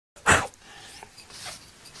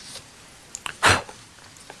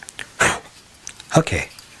Okay,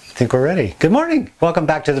 I think we're ready. Good morning. Welcome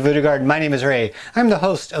back to the Voodoo Garden. My name is Ray. I'm the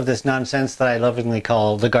host of this nonsense that I lovingly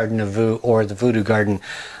call the Garden of Voo or the Voodoo Garden.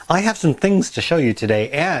 I have some things to show you today,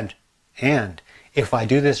 and if I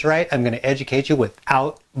do this right, I'm going to educate you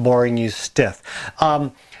without boring you stiff.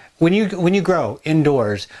 When you grow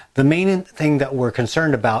indoors, the main thing that we're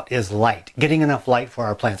concerned about is light, getting enough light for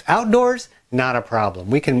our plants. Outdoors, not a problem.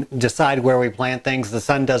 We can decide where we plant things. The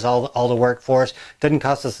sun does all the work for us. Doesn't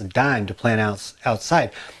cost us a dime to plant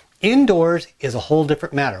outside. Indoors is a whole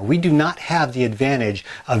different matter. We do not have the advantage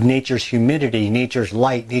of nature's humidity, nature's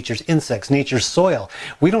light, nature's insects, nature's soil.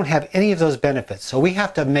 We don't have any of those benefits. So we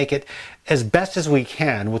have to make it as best as we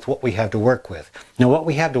can with what we have to work with. Now, what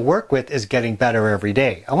we have to work with is getting better every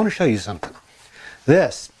day. I want to show you something.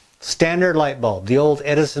 This standard light bulb, the old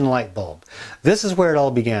Edison light bulb. This is where it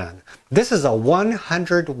all began. This is a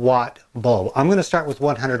 100-watt bulb. I'm going to start with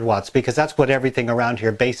 100 watts because that's what everything around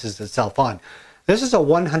here bases itself on. This is a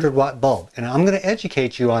 100-watt bulb, and I'm going to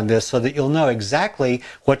educate you on this so that you'll know exactly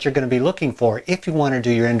what you're going to be looking for if you want to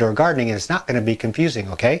do your indoor gardening, and it's not going to be confusing,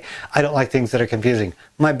 okay? I don't like things that are confusing.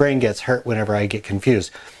 My brain gets hurt whenever I get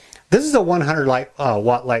confused. This is a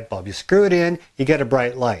 100-watt light bulb. You screw it in, you get a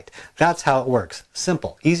bright light. That's how it works.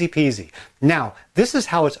 Simple, easy peasy. Now, this is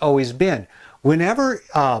how it's always been. Whenever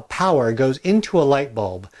power goes into a light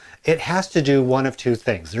bulb, it has to do one of two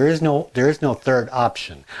things. There is no third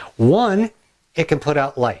option. One, it can put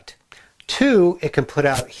out light. Two, it can put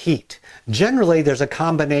out heat. Generally, there's a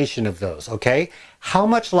combination of those, okay? How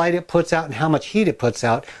much light it puts out and how much heat it puts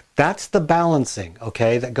out, that's the balancing,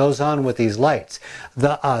 okay, that goes on with these lights.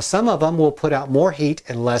 Some of them will put out more heat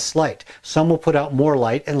and less light. Some will put out more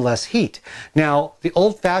light and less heat. Now, the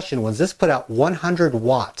old-fashioned ones, this put out 100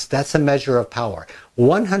 watts. That's a measure of power.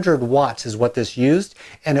 100 watts is what this used,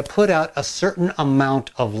 and it put out a certain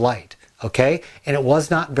amount of light, okay? And it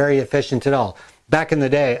was not very efficient at all. Back in the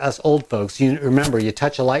day, us old folks, you remember, you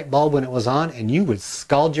touch a light bulb when it was on and you would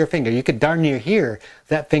scald your finger. You could darn near hear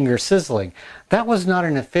that finger sizzling. That was not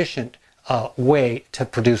an efficient way to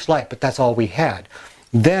produce light, but that's all we had.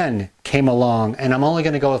 Then came along, and I'm only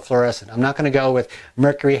going to go with fluorescent. I'm not going to go with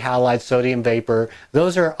mercury halide, sodium vapor.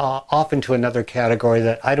 Those are off into another category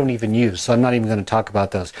that I don't even use, so I'm not even going to talk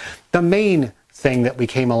about those. The main thing that we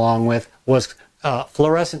came along with was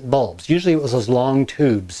fluorescent bulbs. Usually it was those long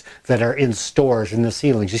tubes that are in stores in the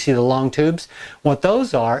ceilings. You see the long tubes? What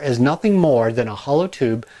those are is nothing more than a hollow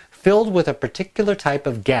tube filled with a particular type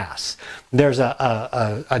of gas. There's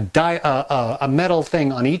a metal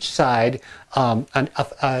thing on each side, an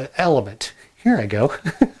element. Here I go.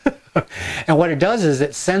 And what it does is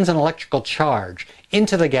it sends an electrical charge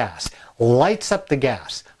into the gas, lights up the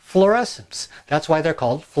gas. Fluorescence. That's why they're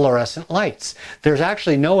called fluorescent lights. There's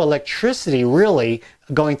actually no electricity really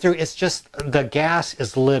going through. It's just the gas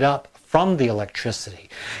is lit up from the electricity.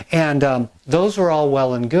 And those were all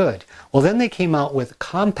well and good. Well, then they came out with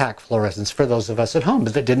compact fluorescents for those of us at home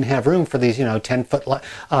that didn't have room for these, 10-foot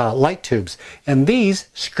light tubes. And these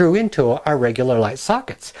screw into our regular light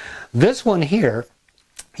sockets. This one here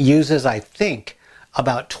uses, I think,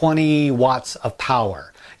 about 20 watts of power.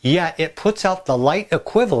 Yet it puts out the light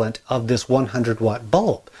equivalent of this 100-watt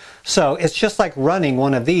bulb. So it's just like running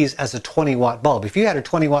one of these as a 20-watt bulb. If you had a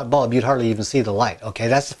 20-watt bulb, you'd hardly even see the light. Okay,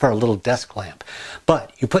 that's for a little desk lamp.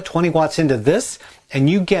 But you put 20 watts into this, and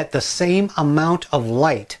you get the same amount of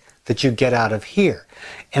light that you get out of here.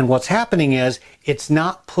 And what's happening is it's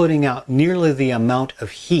not putting out nearly the amount of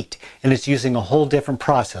heat, and it's using a whole different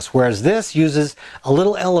process. Whereas this uses a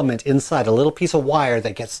little element inside, a little piece of wire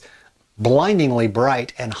that gets blindingly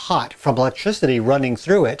bright and hot from electricity running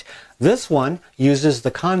through it. This one uses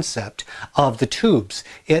the concept of the tubes.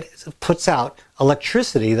 It puts out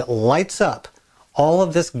electricity that lights up all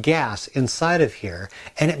of this gas inside of here,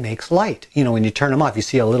 and it makes light. When you turn them off, you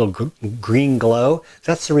see a little green glow.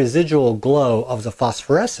 That's the residual glow of the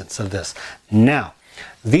phosphorescence of this. Now,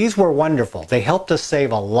 these were wonderful. They helped us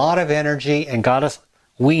save a lot of energy and got us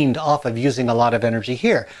weaned off of using a lot of energy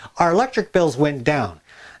here. Our electric bills went down.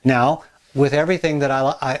 Now, with everything that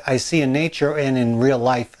I see in nature and in real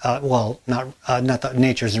life, well, not that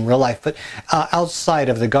nature's in real life, but outside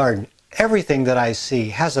of the garden, everything that I see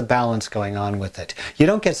has a balance going on with it. You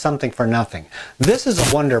don't get something for nothing. This is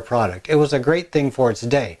a wonder product. It was a great thing for its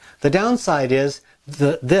day. The downside is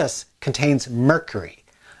this contains mercury.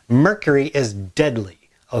 Mercury is deadly.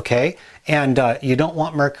 Okay? and you don't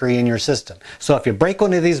want mercury in your system. So if you break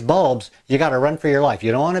one of these bulbs, you got to run for your life.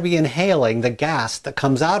 You don't want to be inhaling the gas that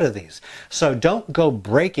comes out of these. So don't go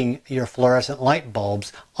breaking your fluorescent light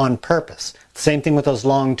bulbs on purpose. Same thing with those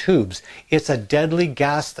long tubes. It's a deadly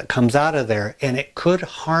gas that comes out of there, and it could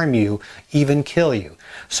harm you, even kill you.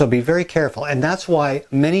 So be very careful. And that's why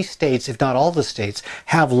many states, if not all the states,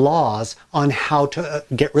 have laws on how to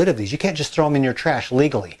get rid of these. You can't just throw them in your trash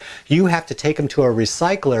legally. You have to take them to a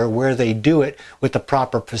recycler where they do it with the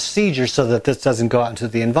proper procedure so that this doesn't go out into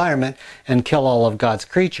the environment and kill all of God's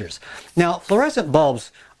creatures. Now, fluorescent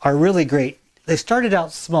bulbs are really great. They started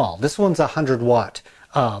out small. This one's a 100-watt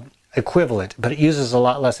equivalent, but it uses a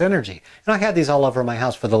lot less energy. And I had these all over my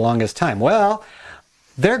house for the longest time. Well,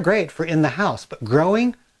 they're great for in the house, but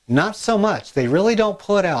growing, not so much. They really don't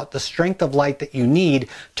put out the strength of light that you need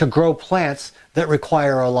to grow plants that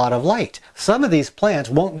require a lot of light. Some of these plants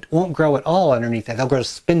won't grow at all underneath that. They'll grow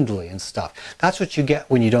spindly and stuff. That's what you get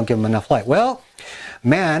when you don't give them enough light. Well,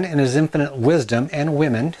 man in his infinite wisdom, and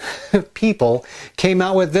women, people, came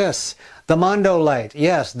out with this. The Mondo light.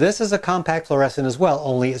 Yes, this is a compact fluorescent as well,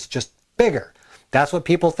 only it's just bigger. That's what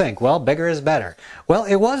people think. Well, bigger is better. Well,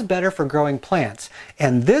 it was better for growing plants.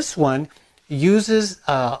 And this one uses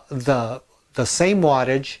the same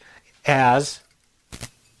wattage as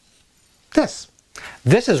this.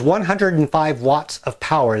 This is 105 watts of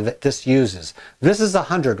power that this uses. This is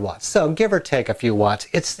 100 watts. So give or take a few watts.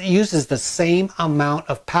 It uses the same amount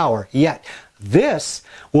of power, yet this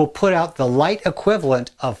will put out the light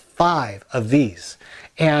equivalent of 5 of these.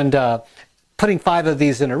 And putting 5 of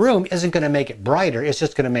these in a room isn't going to make it brighter, it's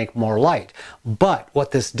just going to make more light. But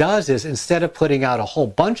what this does is, instead of putting out a whole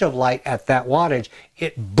bunch of light at that wattage,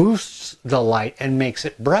 it boosts the light and makes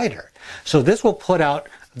it brighter. So this will put out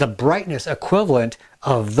the brightness equivalent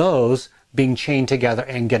of those being chained together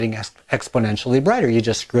and getting exponentially brighter. You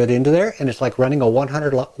just screw it into there and it's like running a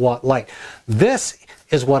 100-watt light. This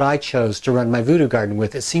is what I chose to run my VoodooGarden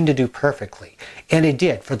with. It seemed to do perfectly. And it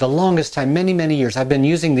did. For the longest time, many, many years. I've been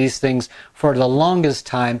using these things for the longest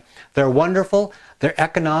time. They're wonderful. They're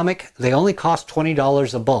economic. They only cost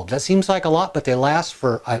 $20 a bulb. That seems like a lot, but they last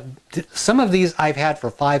for, some of these I've had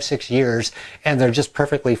for 5-6 years, and they're just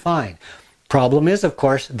perfectly fine. Problem is, of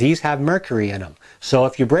course, these have mercury in them. So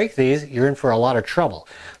if you break these, you're in for a lot of trouble.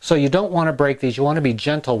 So you don't want to break these. You want to be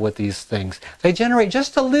gentle with these things. They generate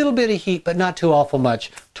just a little bit of heat, but not too awful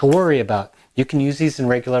much to worry about. You can use these in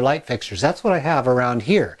regular light fixtures. That's what I have around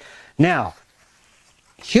here. Now,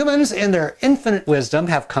 humans in their infinite wisdom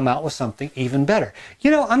have come out with something even better.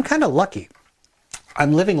 You know, I'm kind of lucky.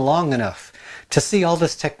 I'm living long enough to see all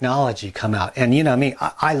this technology come out. And you know me,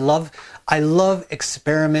 I love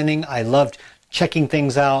experimenting. I loved checking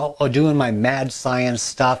things out or doing my mad science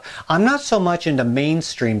stuff. I'm not so much into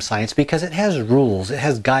mainstream science because it has rules, it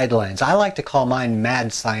has guidelines. I like to call mine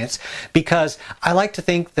mad science because I like to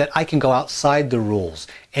think that I can go outside the rules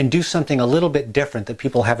and do something a little bit different that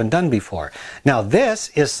people haven't done before. Now this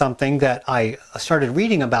is something that I started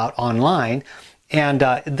reading about online, and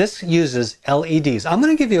this uses LEDs. I'm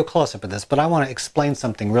going to give you a close-up of this, but I want to explain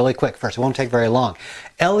something really quick first. It won't take very long.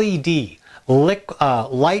 LED.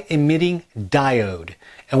 Light emitting diode.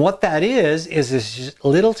 And what that is this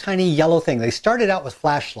little tiny yellow thing. They started out with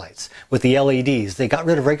flashlights with the LEDs. They got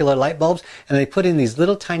rid of regular light bulbs and they put in these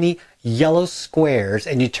little tiny yellow squares,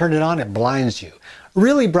 and you turn it on, it blinds you.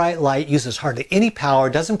 Really bright light, uses hardly any power,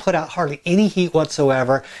 doesn't put out hardly any heat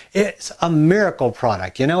whatsoever. It's a miracle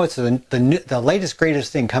product. You know, it's the latest,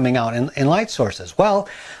 greatest thing coming out in light sources. Well,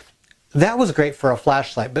 that was great for a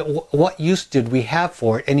flashlight, but what use did we have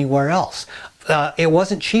for it anywhere else? It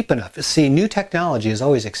wasn't cheap enough. See, new technology is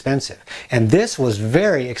always expensive. And this was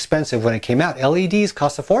very expensive when it came out. LEDs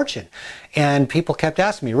cost a fortune. And people kept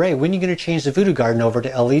asking me, Ray, when are you going to change the VoodooGarden over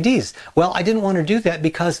to LEDs? Well, I didn't want to do that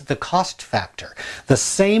because of the cost factor. The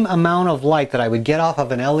same amount of light that I would get off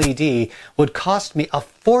of an LED would cost me a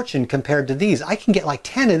fortune compared to these. I can get like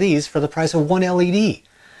 10 of these for the price of one LED.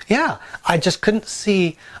 Yeah, I just couldn't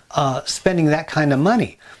see spending that kind of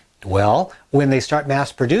money. Well, when they start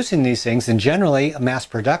mass producing these things, and generally mass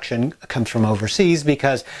production comes from overseas,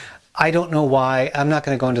 because I don't know why, I'm not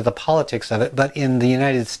going to go into the politics of it, but in the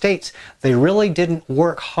United States, they really didn't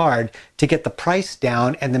work hard to get the price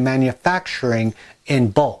down and the manufacturing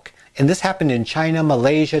in bulk. And this happened in China,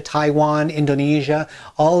 Malaysia, Taiwan, Indonesia,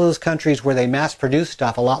 all those countries where they mass produce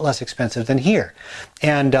stuff a lot less expensive than here.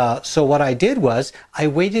 And so what I did was I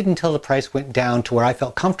waited until the price went down to where I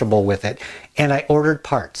felt comfortable with it, and I ordered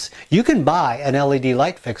parts. You can buy an LED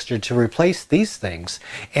light fixture to replace these things,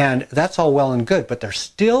 and that's all well and good, but they're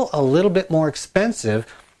still a little bit more expensive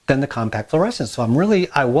than the compact fluorescent. So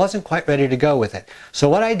I wasn't quite ready to go with it. So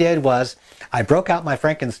what I did was I broke out my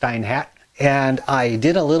Frankenstein hat and I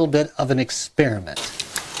did a little bit of an experiment.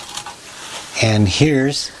 And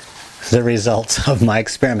here's the results of my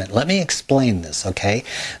experiment. Let me explain this, okay?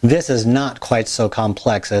 This is not quite so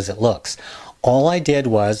complex as it looks. All I did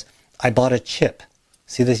was I bought a chip.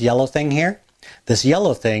 See this yellow thing here? This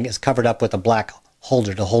yellow thing is covered up with a black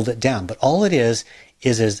holder to hold it down, but all it is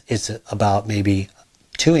it's about maybe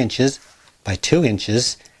 2 inches by 2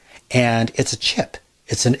 inches, and it's a chip.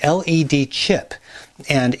 It's an LED chip.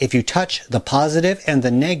 And if you touch the positive and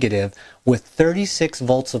the negative with 36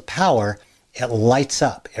 volts of power, it lights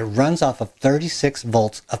up. It runs off of 36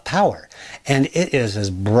 volts of power. And it is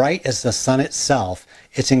as bright as the sun itself.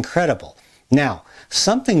 It's incredible. Now,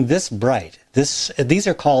 something this bright, these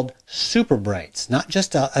are called super brights, not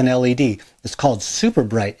just an LED. It's called super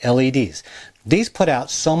bright LEDs. These put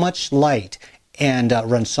out so much light and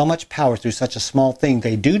run so much power through such a small thing.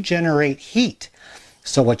 They do generate heat.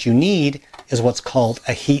 So what you need is what's called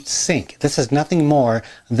a heat sink. This is nothing more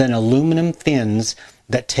than aluminum fins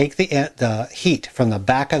that take the heat from the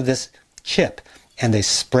back of this chip and they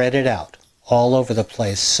spread it out all over the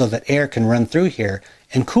place so that air can run through here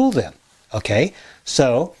and cool them. Okay,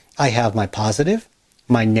 so I have my positive,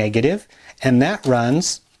 my negative, and that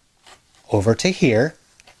runs over to here,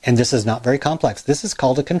 and this is not very complex. This is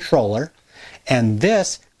called a controller, and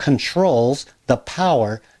this controls the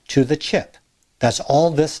power to the chip. That's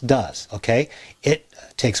all this does, okay? It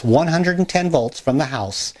takes 110 volts from the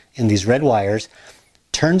house in these red wires,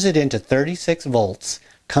 turns it into 36 volts,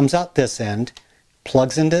 comes out this end,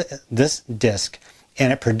 plugs into this disc,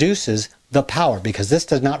 and it produces the power, because this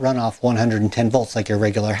does not run off 110 volts like your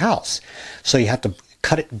regular house. So you have to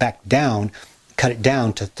cut it down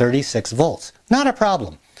to 36 volts. Not a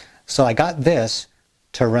problem. So I got this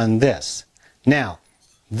to run this. Now,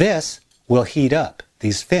 this will heat up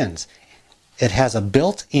these fins. It has a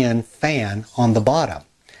built-in fan on the bottom,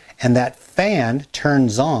 and that fan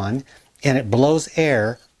turns on and it blows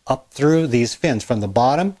air up through these fins from the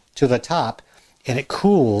bottom to the top, and it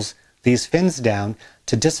cools these fins down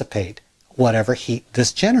to dissipate whatever heat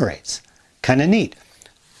this generates. Kind of neat.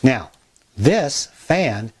 Now, this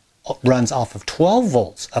fan runs off of 12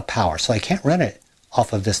 volts of power, so I can't run it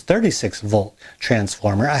off of this 36 volt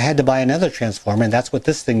transformer. I had to buy another transformer, and that's what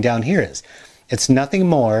this thing down here is. It's nothing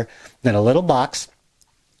more than a little box.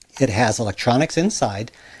 It has electronics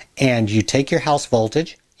inside, and you take your house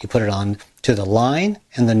voltage, you put it on to the line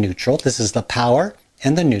and the neutral. This is the power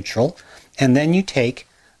and the neutral, and then you take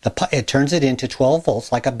it turns it into 12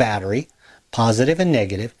 volts like a battery, positive and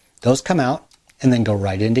negative. Those come out and then go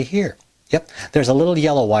right into here. Yep, there's a little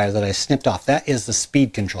yellow wire that I snipped off. That is the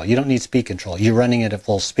speed control. You don't need speed control. You're running it at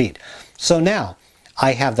full speed. So now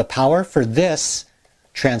I have the power for this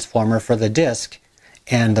transformer for the disc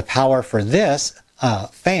and the power for this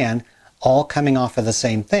fan all coming off of the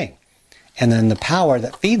same thing. And then the power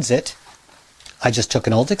that feeds it, I just took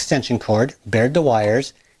an old extension cord, bared the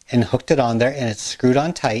wires, and hooked it on there, and it's screwed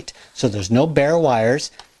on tight, so there's no bare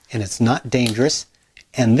wires, and it's not dangerous.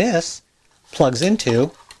 And this plugs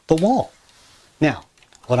into the wall. Now,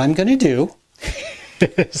 what I'm going to do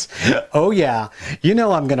is, oh yeah, you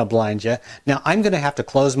know I'm going to blind you. Now, I'm going to have to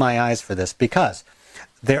close my eyes for this, because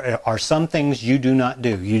there are some things you do not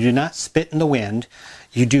do. You do not spit in the wind,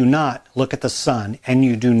 you do not look at the sun, and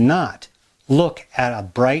you do not look at a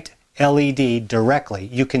bright LED directly.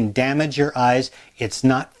 You can damage your eyes. It's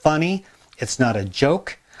not funny. It's not a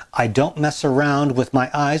joke. I don't mess around with my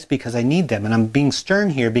eyes because I need them. And I'm being stern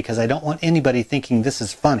here because I don't want anybody thinking this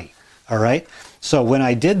is funny. All right? So when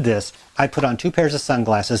I did this, I put on 2 pairs of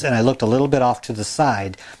sunglasses and I looked a little bit off to the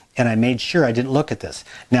side and I made sure I didn't look at this.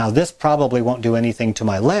 Now this probably won't do anything to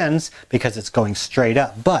my lens because it's going straight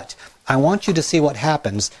up. But I want you to see what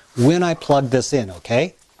happens when I plug this in,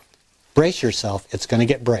 okay? Brace yourself. It's going to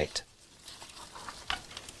get bright.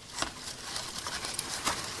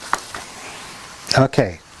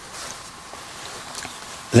 Okay,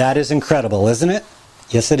 that is incredible, isn't it?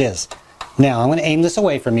 Yes, it is. Now, I'm going to aim this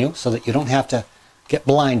away from you so that you don't have to get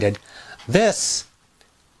blinded. This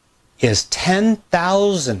is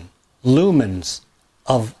 10,000 lumens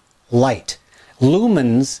of light.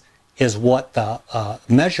 Lumens is what the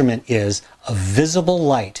measurement is of visible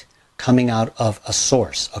light coming out of a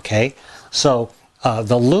source, okay? So,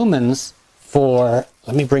 the lumens for,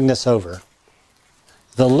 let me bring this over.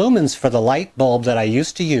 The lumens for the light bulb that I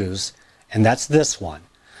used to use, and that's this one.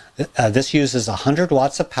 This uses 100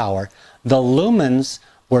 watts of power. The lumens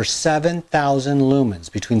were 7,000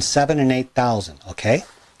 lumens, between 7 and 8,000, okay?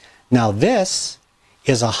 Now this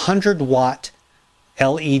is a 100 watt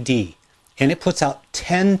LED, and it puts out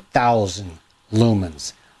 10,000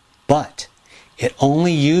 lumens, but it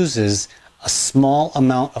only uses a small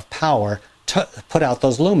amount of power to put out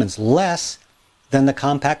those lumens, less than the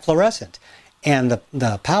compact fluorescent. And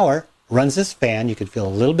the power runs this fan. You can feel a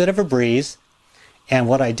little bit of a breeze. And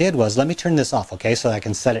what I did was, let me turn this off, okay, so I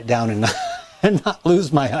can set it down and and not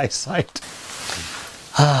lose my eyesight.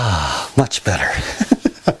 Ah, much better.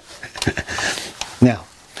 Now,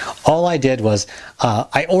 all I did was,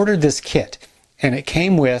 I ordered this kit, and it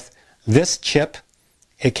came with this chip,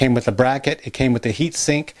 it came with the bracket, it came with the heat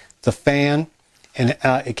sink, the fan, and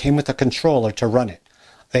it came with a controller to run it.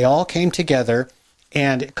 They all came together,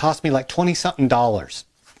 and it cost me like $20-something.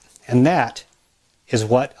 And that is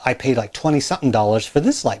what I paid, like $20-something for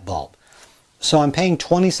this light bulb. So I'm paying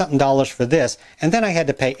 $20-something for this, and then I had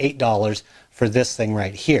to pay $8 for this thing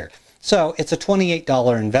right here. So it's a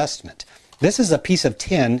 $28 investment. This is a piece of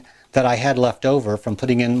tin that I had left over from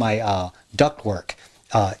putting in my ductwork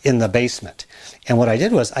in the basement. And what I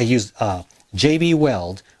did was I used JB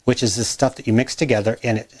Weld, which is this stuff that you mix together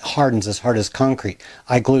and it hardens as hard as concrete.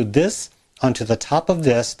 I glued this onto the top of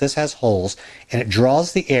this. This has holes, and it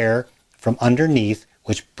draws the air from underneath,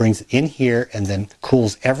 which brings it in here and then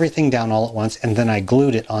cools everything down all at once. And then I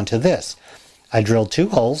glued it onto this. I drilled 2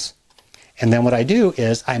 holes, and then what I do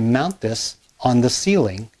is I mount this on the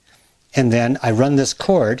ceiling, and then I run this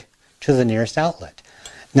cord to the nearest outlet.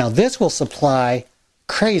 Now this will supply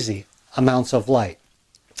crazy amounts of light.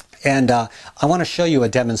 And I want to show you a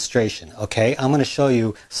demonstration, okay? I'm going to show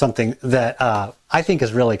you something that I think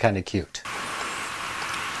is really kind of cute.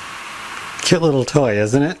 Cute little toy,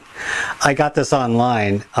 isn't it? I got this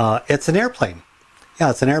online. It's an airplane.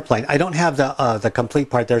 Yeah, it's an airplane. I don't have the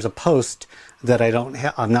complete part. There's a post that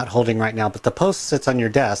I'm not holding right now, but the post sits on your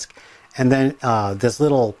desk, and then this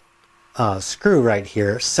little screw right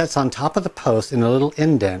here sits on top of the post in a little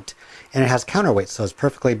indent, and it has counterweight, so it's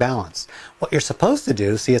perfectly balanced. What you're supposed to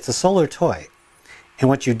do, see, it's a solar toy, and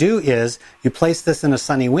what you do is you place this in a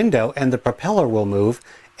sunny window, and the propeller will move,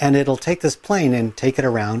 and it'll take this plane and take it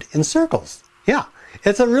around in circles. Yeah,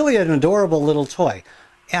 it's really an adorable little toy.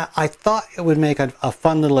 Yeah, I thought it would make a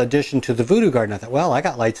fun little addition to the VoodooGarden. I thought, well, I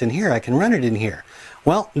got lights in here, I can run it in here.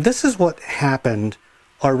 Well, this is what happened,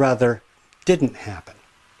 or rather, didn't happen.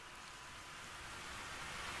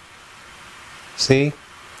 See?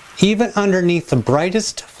 Even underneath the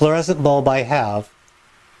brightest fluorescent bulb I have,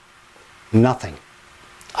 nothing.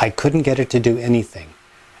 I couldn't get it to do anything.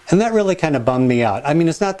 And that really kind of bummed me out. I mean,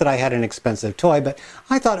 it's not that I had an expensive toy, but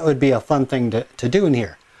I thought it would be a fun thing to do in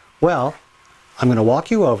here. Well, I'm going to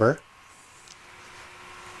walk you over.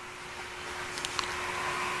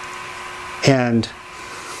 And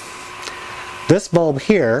this bulb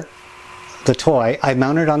here, the toy, I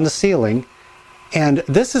mounted on the ceiling. And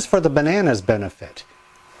this is for the bananas benefit.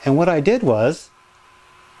 And what I did was,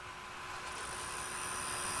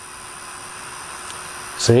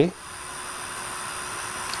 see,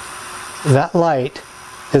 that light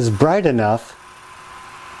is bright enough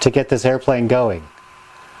to get this airplane going.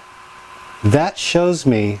 That shows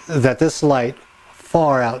me that this light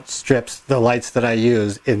far outstrips the lights that I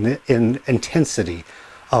use in intensity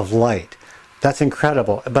of light. That's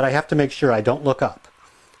incredible, but I have to make sure I don't look up.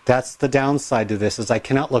 That's the downside to this, is I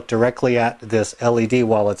cannot look directly at this LED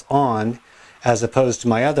while it's on, as opposed to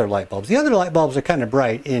my other light bulbs. The other light bulbs are kind of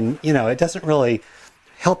bright, and it doesn't really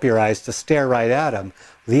help your eyes to stare right at them.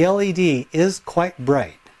 The LED is quite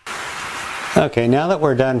bright. Okay, now that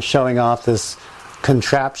we're done showing off this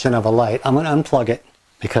contraption of a light, I'm going to unplug it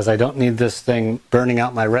because I don't need this thing burning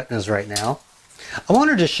out my retinas right now. I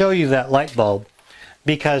wanted to show you that light bulb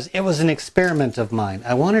because it was an experiment of mine.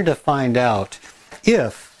 I wanted to find out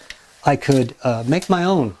if I could make my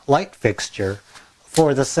own light fixture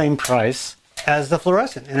for the same price as the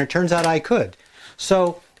fluorescent, and it turns out I could.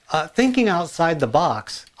 So thinking outside the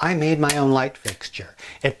box, I made my own light fixture.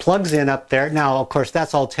 It plugs in up there. Now, of course,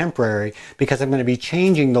 that's all temporary because I'm going to be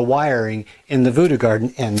changing the wiring in the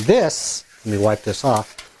VoodooGarden, and this, let me wipe this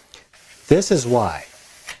off, this is why.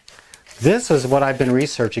 This is what I've been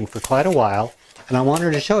researching for quite a while, and I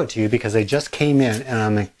wanted to show it to you because they just came in, and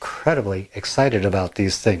I'm incredibly excited about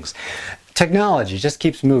these things. Technology just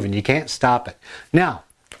keeps moving. You can't stop it. Now,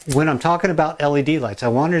 when I'm talking about LED lights, I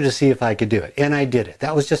wanted to see if I could do it, and I did it.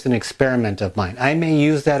 That was just an experiment of mine. I may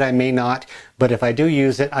use that, I may not, but if I do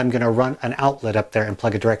use it, I'm going to run an outlet up there and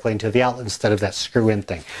plug it directly into the outlet instead of that screw-in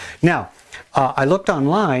thing. Now, I looked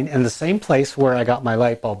online, and the same place where I got my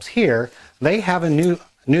light bulbs here, they have a new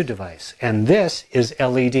device, and this is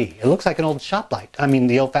LED. It looks like an old shop light. I mean,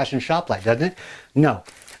 the old-fashioned shop light, doesn't it? No.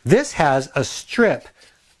 This has a strip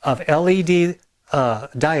of LED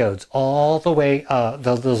diodes all the way,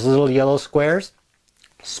 those little yellow squares,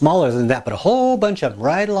 smaller than that, but a whole bunch of them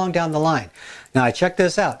right along down the line. Now I checked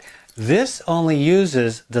this out. This only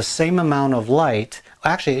uses the same amount of light.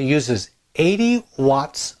 Actually, it uses 80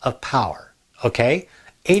 watts of power, okay?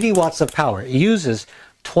 80 watts of power. It uses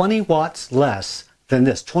 20 watts less than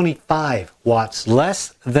this, 25 watts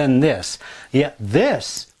less than this. Yet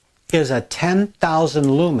this is a 10,000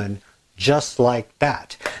 lumen just like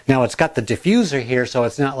that. Now it's got the diffuser here, so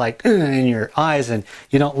it's not like in your eyes and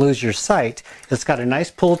you don't lose your sight. It's got a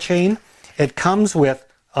nice pull chain. It comes with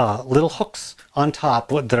little hooks on top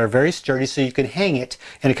that are very sturdy, so you can hang it,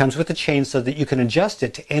 and it comes with a chain so that you can adjust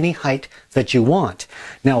it to any height that you want.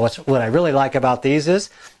 Now what I really like about these is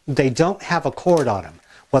they don't have a cord on them.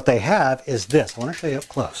 What they have is this. I want to show you up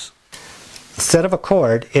close. Instead of a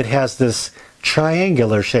cord, it has this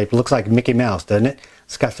triangular shape. It looks like Mickey Mouse, doesn't it?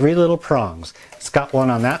 It's got 3 little prongs. It's got one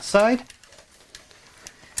on that side,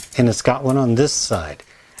 and it's got one on this side.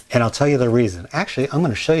 And I'll tell you the reason. Actually, I'm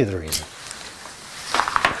going to show you the reason.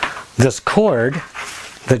 This cord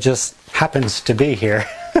that just happens to be here,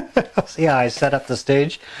 see how I set up the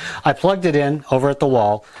stage? I plugged it in over at the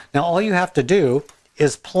wall. Now all you have to do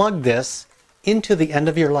is plug this into the end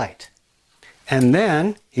of your light. And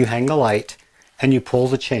then you hang the light and you pull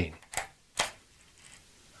the chain.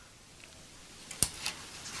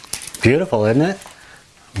 Beautiful, isn't it?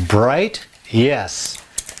 Bright? Yes.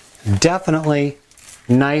 Definitely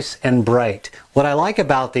nice and bright. What I like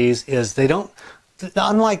about these is they don't,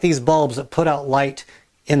 unlike these bulbs that put out light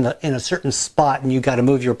in a certain spot and you got to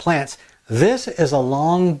move your plants, this is a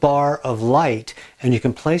long bar of light and you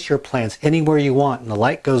can place your plants anywhere you want and the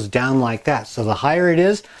light goes down like that. So the higher it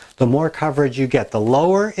is, the more coverage you get. The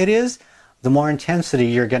lower it is, the more intensity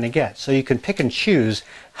you're going to get. So you can pick and choose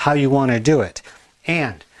how you want to do it.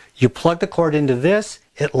 And you plug the cord into this,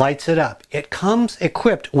 it lights it up. It comes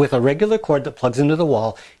equipped with a regular cord that plugs into the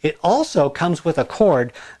wall. It also comes with a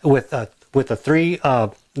cord with the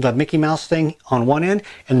Mickey Mouse thing on one end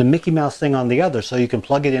and the Mickey Mouse thing on the other. So you can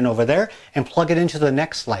plug it in over there and plug it into the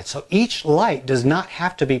next light. So each light does not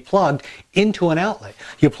have to be plugged into an outlet.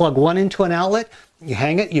 You plug one into an outlet, you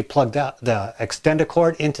hang it, you plug the extender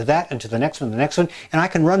cord into that, into the next one, and I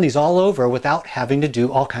can run these all over without having to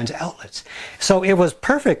do all kinds of outlets. So it was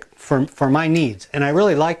perfect for my needs, and I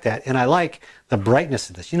really like that, and I like the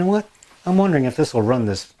brightness of this. You know what? I'm wondering if this will run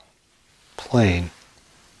this plane.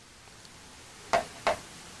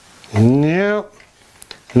 Nope,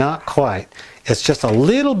 not quite. It's just a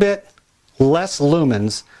little bit less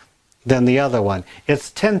lumens than the other one.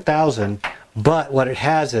 It's 10,000, but what it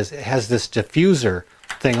has is it has this diffuser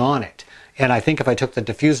thing on it. And I think if I took the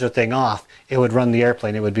diffuser thing off, it would run the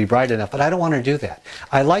airplane. It would be bright enough, but I don't want to do that.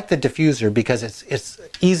 I like the diffuser because it's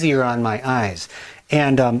easier on my eyes.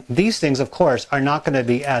 And these things, of course, are not going to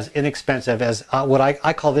be as inexpensive as what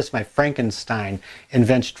I call this my Frankenstein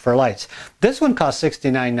invention for lights. This one costs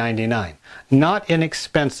 $69.99. Not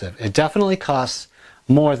inexpensive. It definitely costs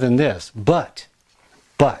more than this. But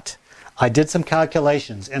I did some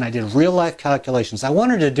calculations, and I did real life calculations. I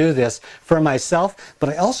wanted to do this for myself, but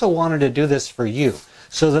I also wanted to do this for you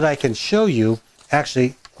so that I can show you,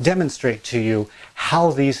 actually demonstrate to you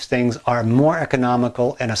how these things are more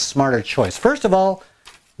economical and a smarter choice. First of all,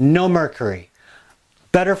 no mercury.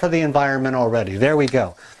 Better for the environment already. There we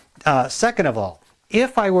go. Second of all,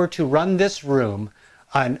 if I were to run this room,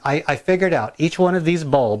 and I figured out each one of these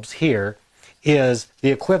bulbs here is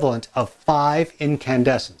the equivalent of 5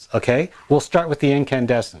 incandescents, okay? We'll start with the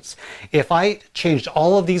incandescents. If I changed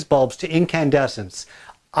all of these bulbs to incandescents,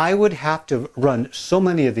 I would have to run so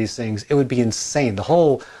many of these things, it would be insane. The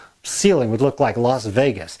whole ceiling would look like Las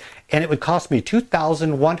Vegas. And it would cost me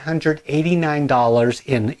 $2,189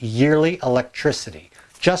 in yearly electricity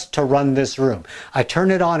just to run this room. I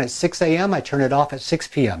turn it on at 6 a.m., I turn it off at 6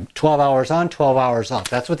 p.m. 12 hours on, 12 hours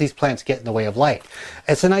off. That's what these plants get in the way of light.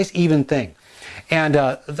 It's a nice even thing. And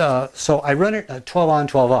so I run it 12 on,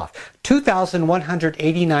 12 off.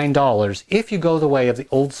 $2,189 if you go the way of the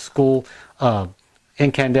old school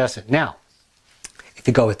incandescent. Now, if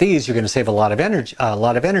you go with these, you're going to save a lot of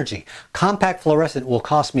energy. Compact fluorescent will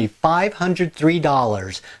cost me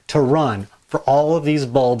 $503 to run for all of these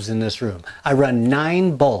bulbs in this room. I run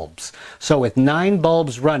 9 bulbs. So with 9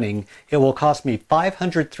 bulbs running, it will cost me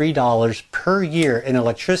 $503 per year in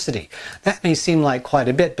electricity. That may seem like quite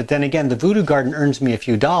a bit, but then again, the Voodoo Garden earns me a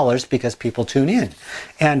few dollars because people tune in.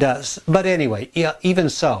 And but anyway, yeah, even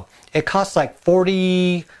so, it costs like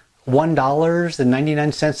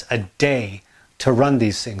 $41.99 a day to run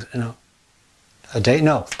these things. No, a day?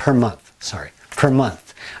 No, per month. Sorry. per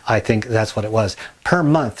month. I think that's what it was, per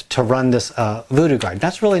month to run this VoodooGarden.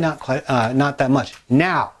 That's really not quite, not that much.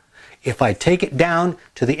 Now, if I take it down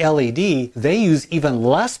to the LED, they use even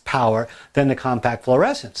less power than the compact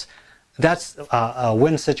fluorescents. That's a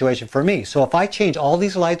win situation for me. So if I change all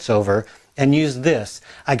these lights over and use this,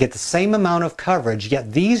 I get the same amount of coverage,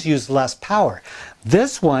 yet these use less power.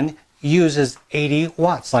 This one uses 80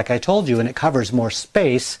 watts, like I told you, and it covers more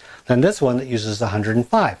space than this one that uses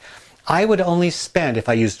 105. I would only spend, if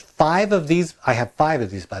I used 5 of these, I have 5 of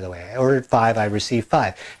these, by the way. I ordered 5, I received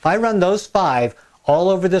 5. If I run those 5 all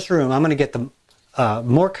over this room, I'm going to get the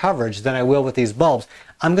more coverage than I will with these bulbs.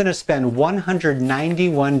 I'm going to spend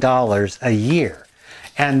 $191 a year.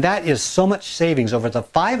 And that is so much savings over the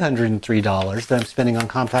 $503 that I'm spending on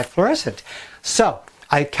compact fluorescent. So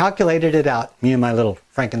I calculated it out, me and my little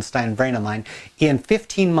Frankenstein brain of mine. In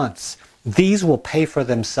 15 months, these will pay for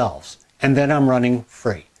themselves. And then I'm running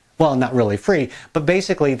free. Well, not really free, but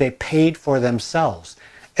basically they paid for themselves.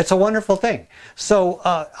 It's a wonderful thing. So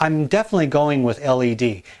I'm definitely going with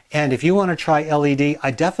LED. And if you want to try LED,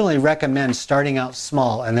 I definitely recommend starting out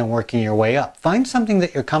small and then working your way up. Find something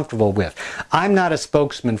that you're comfortable with. I'm not a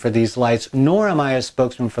spokesman for these lights, nor am I a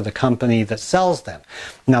spokesman for the company that sells them.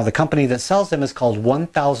 Now, the company that sells them is called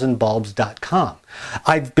 1000bulbs.com.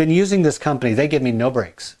 I've been using this company. They give me no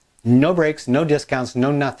breaks. No breaks, no discounts,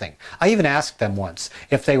 no nothing. I even asked them once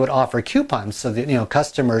if they would offer coupons so that,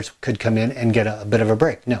 customers could come in and get a bit of a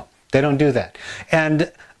break. No, they don't do that.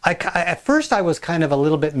 And at first I was kind of a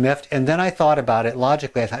little bit miffed, and then I thought about it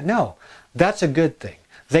logically. I thought, no, that's a good thing.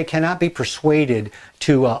 They cannot be persuaded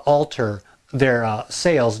to alter their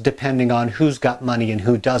sales depending on who's got money and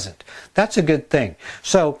who doesn't. That's a good thing.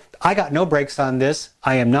 So I got no breaks on this.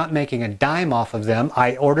 I am not making a dime off of them.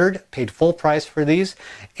 I ordered, paid full price for these,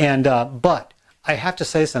 and but I have to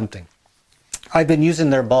say something. I've been using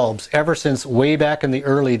their bulbs ever since way back in the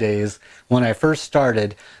early days when I first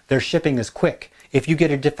started. Their shipping is quick. If you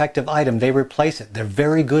get a defective item, they replace it. They're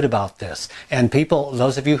very good about this. And people,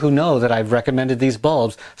 those of you who know that I've recommended these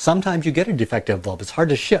bulbs, sometimes you get a defective bulb. It's hard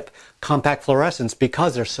to ship compact fluorescents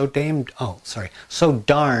because they're so so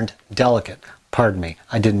darned delicate. Pardon me,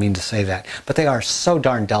 I didn't mean to say that. But they are so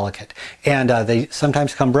darn delicate. And they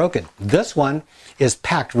sometimes come broken. This one is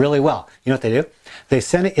packed really well. You know what they do? They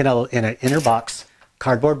send it in an inner box,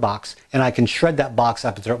 cardboard box, and I can shred that box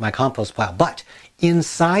up and throw it in my compost pile. But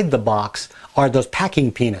inside the box are those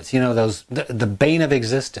packing peanuts, those the bane of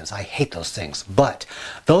existence. I hate those things, but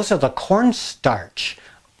those are the cornstarch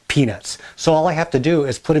peanuts. So all I have to do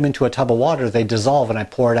is put them into a tub of water, they dissolve, and I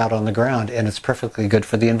pour it out on the ground, and it's perfectly good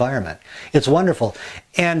for the environment. It's wonderful.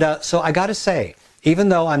 And so I got to say, even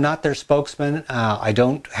though I'm not their spokesman, I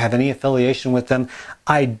don't have any affiliation with them,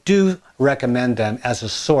 I do recommend them as a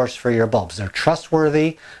source for your bulbs. They're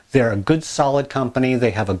trustworthy, they're a good solid company,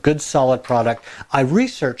 they have a good solid product. I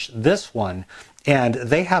researched this one, and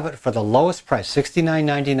they have it for the lowest price,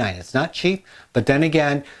 $69.99. It's not cheap, but then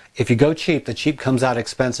again, if you go cheap, the cheap comes out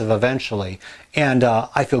expensive eventually. And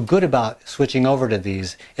I feel good about switching over to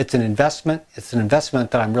these. It's an investment. It's an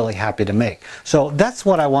investment that I'm really happy to make. So that's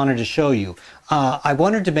what I wanted to show you. I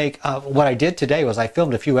wanted to make, what I did today was I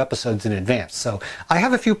filmed a few episodes in advance. So I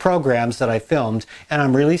have a few programs that I filmed, and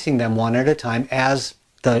I'm releasing them one at a time as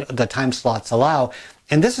the time slots allow.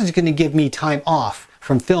 And this is going to give me time off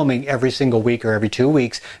from filming every single week or every 2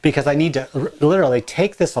 weeks, because I need to literally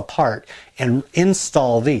take this apart and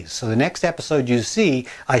install these. So the next episode you see,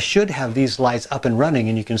 I should have these lights up and running,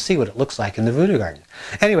 and you can see what it looks like in the VoodooGarden.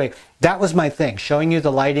 Anyway, that was my thing, showing you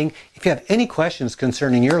the lighting. If you have any questions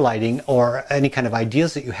concerning your lighting or any kind of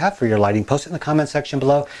ideas that you have for your lighting, post it in the comment section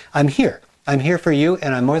below. I'm here. I'm here for you,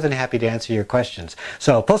 and I'm more than happy to answer your questions.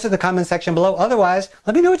 So post it in the comment section below. Otherwise,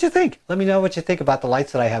 let me know what you think. Let me know what you think about the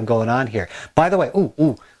lights that I have going on here. By the way,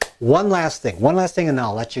 one last thing, and then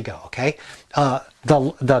I'll let you go, okay?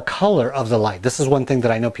 The color of the light. This is one thing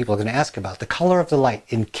that I know people are going to ask about. The color of the light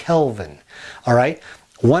in Kelvin, all right?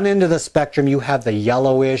 One end of the spectrum, you have the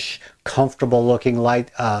yellowish, comfortable looking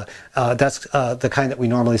light. That's the kind that we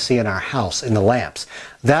normally see in our house, in the lamps.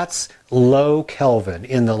 That's low Kelvin,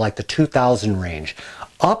 in the 2000 range.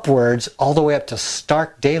 Upwards, all the way up to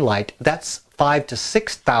stark daylight, that's 5,000 to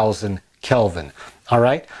 6,000 Kelvin. All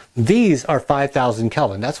right? These are 5,000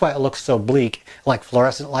 Kelvin. That's why it looks so bleak, like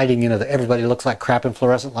fluorescent lighting, that everybody looks like crap in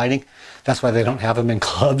fluorescent lighting. That's why they don't have them in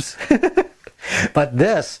clubs. But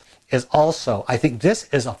this is also, I think this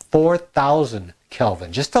is a 4,000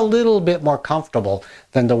 Kelvin, just a little bit more comfortable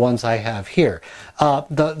than the ones I have here.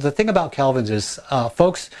 The thing about Kelvins is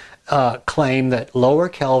folks claim that lower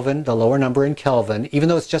Kelvin, the lower number in Kelvin, even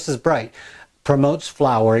though it's just as bright, promotes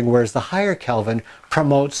flowering, whereas the higher Kelvin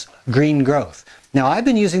promotes green growth. Now, I've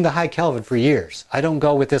been using the high Kelvin for years. I don't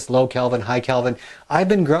go with this low Kelvin, high Kelvin. I've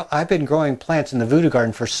been growing plants in the Voodoo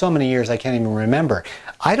Garden for so many years I can't even remember.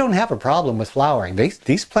 I don't have a problem with flowering.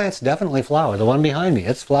 These plants definitely flower. The one behind me,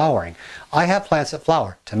 it's flowering. I have plants that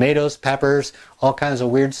flower. Tomatoes, peppers, all kinds of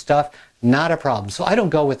weird stuff. Not a problem. So I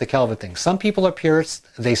don't go with the Kelvin thing. Some people are purists.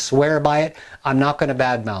 They swear by it. I'm not going to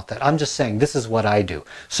badmouth that. I'm just saying this is what I do.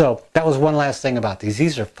 So that was one last thing about these.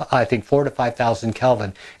 These are, I think, 4,000 to 5,000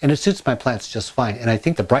 Kelvin. And it suits my plants just fine. And I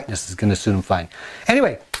think the brightness is going to suit them fine.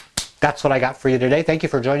 Anyway, that's what I got for you today. Thank you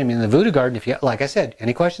for joining me in the Voodoo Garden. If you, like I said,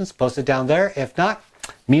 any questions, post it down there. If not,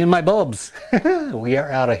 me and my bulbs. We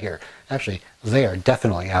are out of here. Actually, they are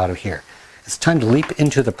definitely out of here. It's time to leap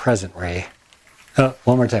into the present, Ray.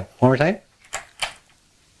 One more time. One more time.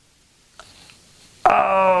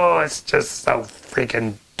 Oh, it's just so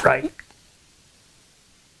freaking bright.